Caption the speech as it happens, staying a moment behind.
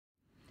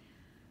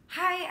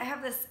Hi, I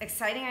have this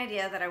exciting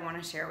idea that I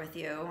want to share with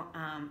you.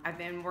 I've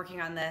been working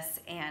on this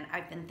and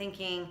I've been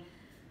thinking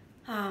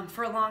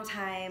for a long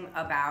time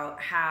about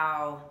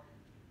how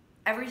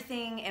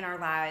everything in our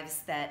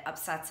lives that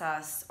upsets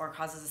us or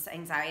causes us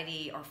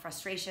anxiety or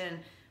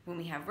frustration, when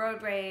we have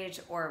road rage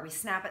or we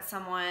snap at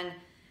someone,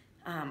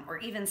 or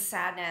even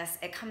sadness,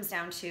 it comes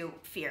down to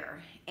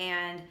fear.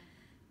 And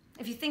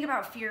if you think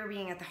about fear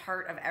being at the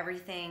heart of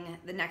everything,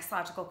 the next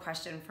logical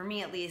question, for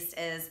me at least,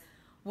 is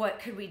what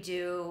could we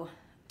do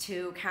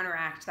to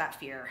counteract that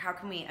fear? How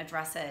can we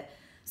address it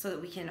so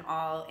that we can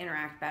all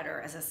interact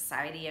better as a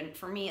society? And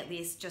for me, at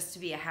least, just to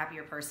be a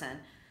happier person.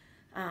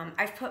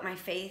 I've put my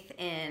faith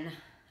in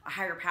a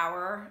higher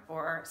power,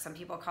 or some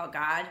people call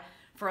God,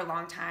 for a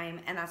long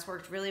time, and that's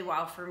worked really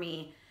well for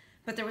me.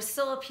 But there was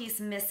still a piece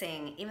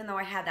missing, even though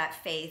I had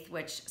that faith,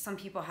 which some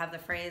people have the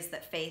phrase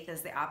that faith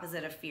is the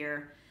opposite of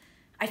fear.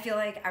 I feel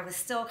like I was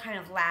still kind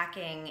of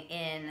lacking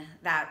in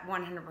that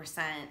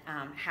 100%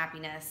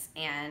 happiness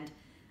and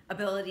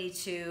ability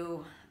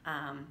to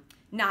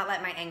not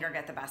let my anger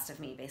get the best of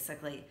me,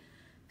 basically.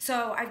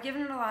 So I've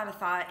given it a lot of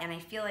thought, and I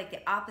feel like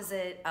the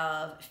opposite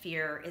of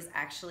fear is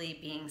actually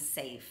being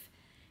safe.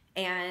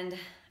 And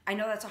I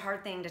know that's a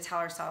hard thing to tell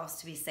ourselves,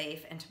 to be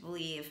safe and to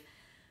believe,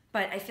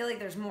 but I feel like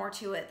there's more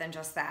to it than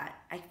just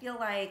that. I feel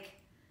like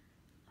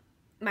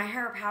my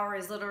higher power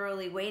is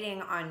literally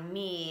waiting on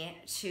me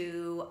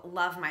to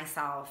love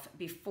myself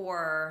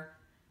before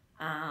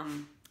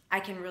I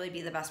can really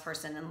be the best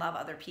person and love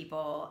other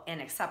people and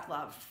accept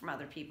love from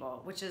other people,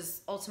 which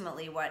is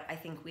ultimately what I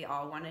think we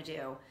all want to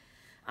do.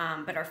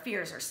 But our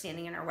fears are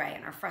standing in our way,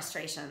 and our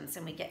frustrations,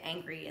 and we get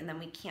angry, and then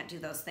we can't do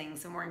those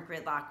things, and we're in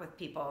gridlock with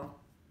people.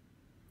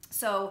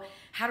 So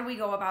how do we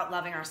go about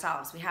loving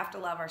ourselves? We have to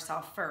love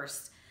ourselves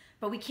first,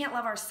 but we can't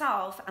love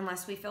ourselves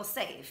unless we feel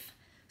safe.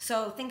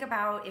 So think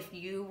about if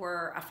you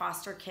were a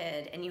foster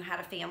kid and you had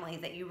a family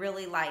that you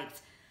really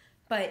liked,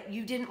 but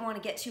you didn't want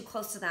to get too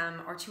close to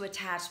them or too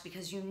attached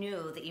because you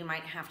knew that you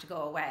might have to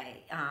go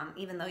away,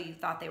 even though you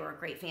thought they were a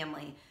great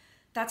family.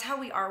 That's how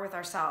we are with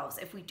ourselves.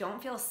 If we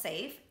don't feel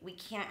safe, we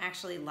can't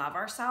actually love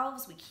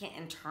ourselves. We can't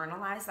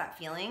internalize that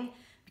feeling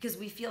because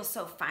we feel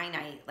so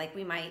finite, like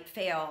we might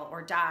fail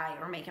or die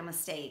or make a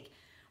mistake.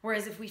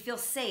 Whereas if we feel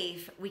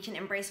safe, we can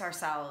embrace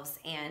ourselves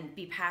and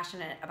be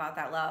passionate about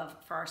that love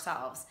for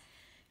ourselves.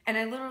 And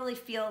I literally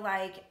feel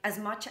like as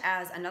much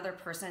as another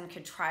person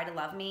could try to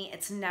love me,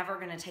 it's never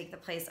going to take the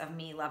place of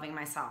me loving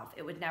myself.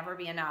 It would never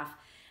be enough.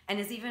 And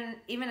as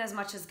even as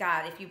much as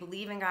God, if you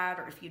believe in God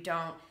or if you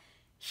don't,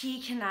 He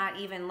cannot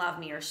even love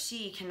me, or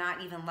she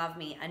cannot even love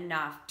me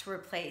enough to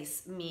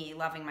replace me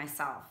loving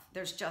myself.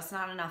 There's just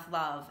not enough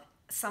love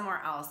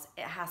somewhere else.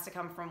 It has to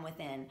come from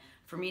within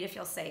for me to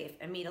feel safe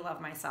and me to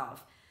love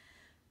myself.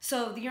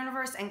 So the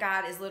universe and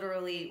God is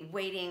literally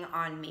waiting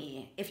on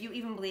me, if you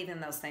even believe in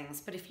those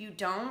things. But if you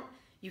don't,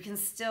 you can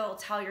still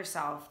tell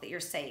yourself that you're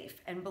safe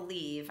and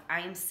believe I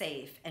am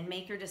safe and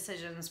make your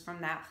decisions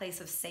from that place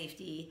of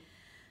safety.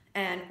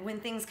 And when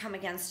things come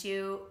against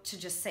you, to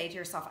just say to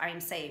yourself, I am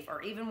safe.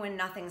 Or even when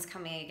nothing's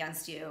coming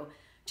against you,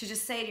 to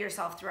just say to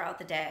yourself throughout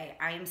the day,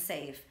 I am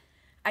safe.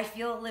 I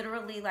feel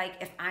literally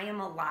like if I am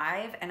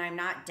alive and I'm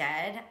not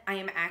dead, I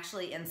am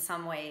actually in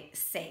some way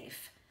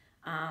safe.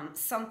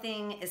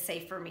 Something is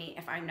safe for me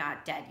if I'm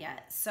not dead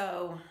yet.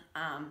 So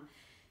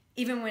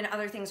even when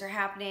other things are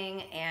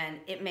happening and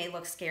it may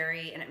look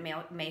scary and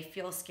it may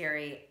feel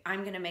scary,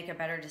 I'm going to make a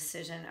better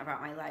decision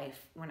about my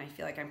life when I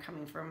feel like I'm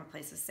coming from a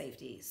place of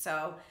safety.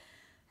 So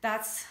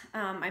that's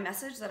my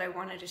message that I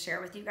wanted to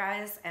share with you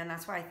guys, and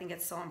that's why I think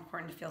it's so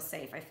important to feel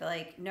safe. I feel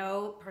like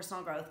no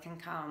personal growth can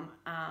come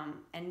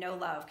and no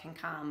love can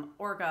come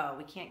or go.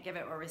 We can't give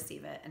it or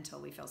receive it until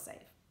we feel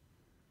safe.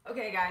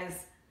 Okay,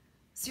 guys.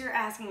 So you're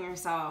asking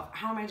yourself,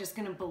 how am I just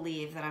going to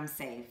believe that I'm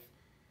safe?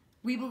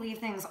 We believe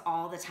things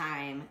all the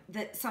time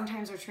that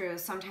sometimes are true,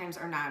 sometimes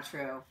are not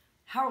true.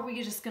 How are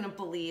we just going to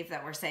believe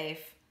that we're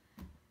safe?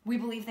 We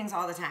believe things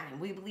all the time.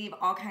 We believe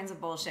all kinds of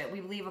bullshit.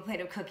 We believe a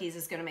plate of cookies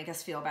is going to make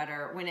us feel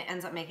better when it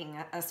ends up making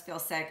us feel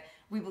sick.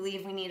 We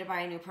believe we need to buy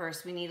a new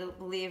purse. We need to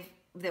believe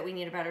that we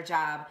need a better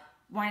job.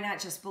 Why not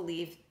just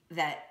believe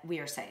that we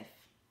are safe?